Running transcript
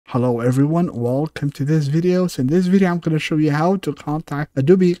Hello everyone, welcome to this video. So in this video I'm going to show you how to contact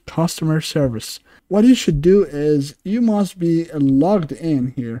Adobe Customer Service. What you should do is you must be logged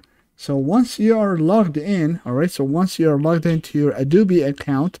in here. So once you are logged in, once you are logged into your Adobe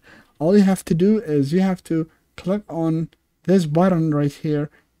account, all you have to do is you have to click on this button right here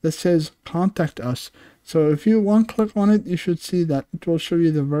that says contact us. So if you one click on it, you should see that it will show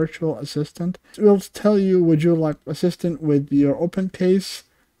you the virtual assistant. It will tell you, would you like assistant with your open case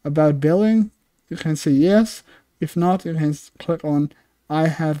about billing? You can say yes. If not, you can click on I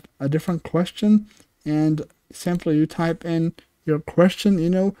have a different question, and simply you type in your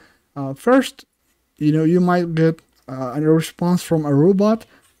question. First, you might get a response from a robot,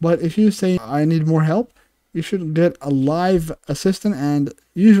 but if you say I need more help, you should get a live assistant, and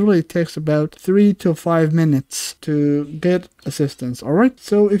usually it takes about 3 to 5 minutes to get assistance. Alright,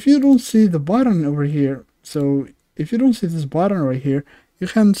 so if you don't see the button over here, if you don't see this button right here, you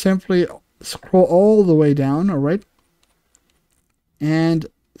can simply scroll all the way down, alright, and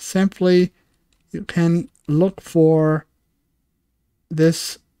simply you can look for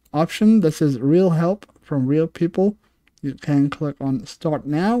this option that says real help from real people. You can click on start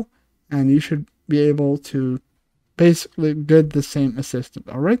now, and you should be able to basically get the same assistant.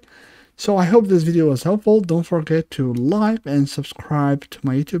 Alright, so I hope this video was helpful. Don't forget to like and subscribe to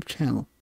my YouTube channel.